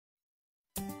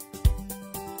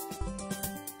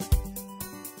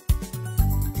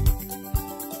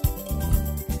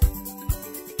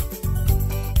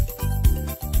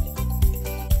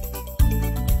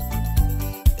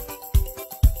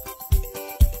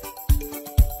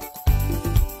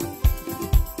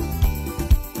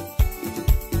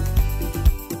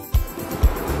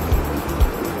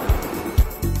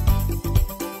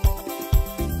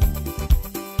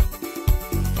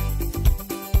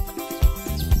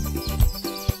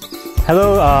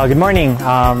Hello, good morning.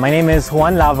 My name is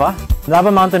Juan Lava.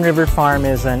 Lava Mountain River Farm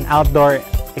is an outdoor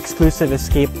exclusive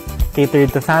escape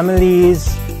catered to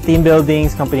families, team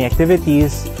buildings, company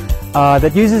activities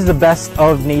that uses the best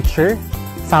of nature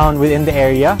found within the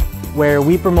area, where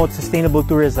we promote sustainable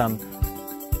tourism.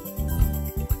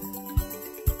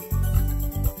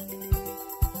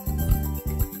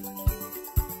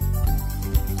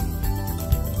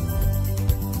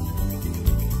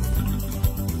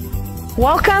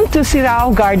 Welcome to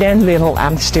Sirao Garden, Little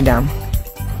Amsterdam.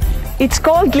 It's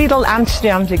called Little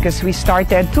Amsterdam because we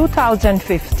started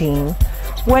 2015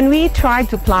 when we tried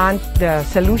to plant the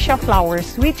celosia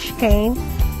flowers which came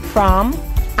from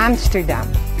Amsterdam.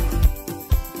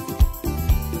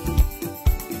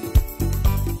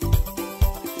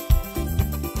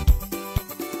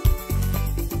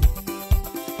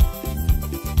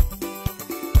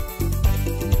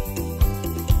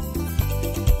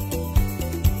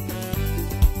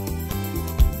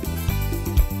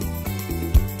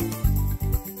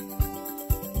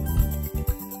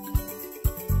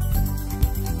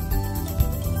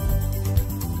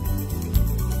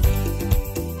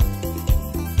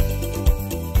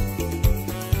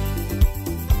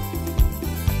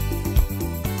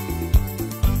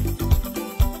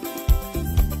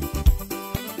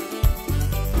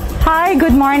 Hi,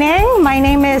 good morning. My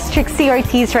name is Trixie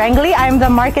Ortiz Rangli. I'm the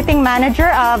marketing manager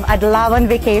of Adlawan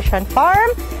Vacation Farm,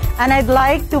 and I'd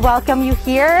like to welcome you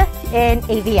here in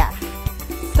AVF.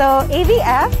 So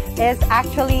AVF is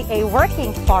actually a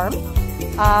working farm.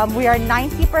 We are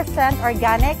 90%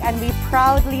 organic, and we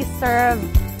proudly serve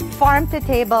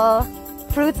farm-to-table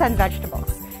fruits and vegetables.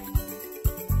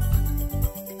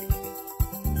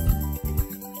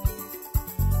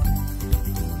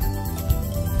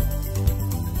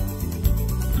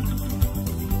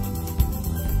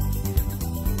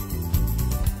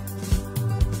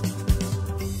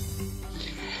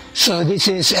 So this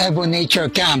is Evo Nature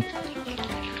Camp,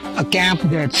 a camp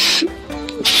that's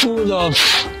full of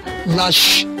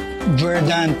lush,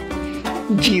 verdant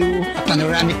view, a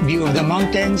panoramic view of the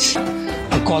mountains,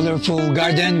 a colorful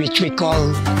garden which we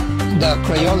call the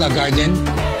Crayola Garden.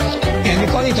 And we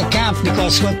call it a camp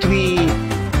because what we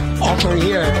offer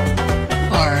here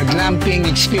are glamping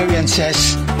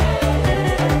experiences.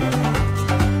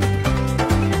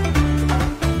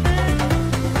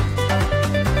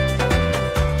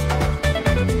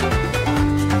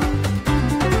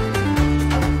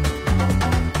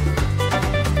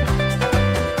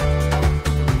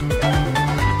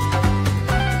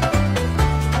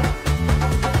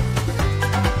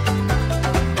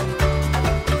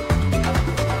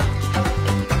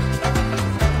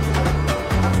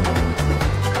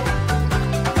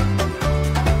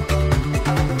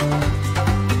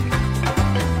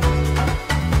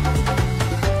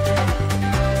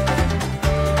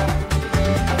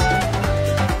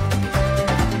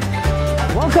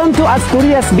 Welcome to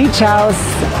Asturias Beach House,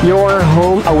 your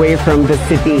home away from the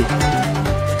city.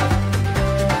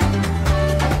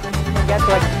 Get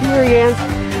to experience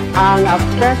ang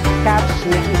fresh catch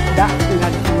na isda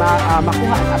na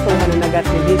makuha sa atong mananagat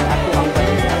dito sa atong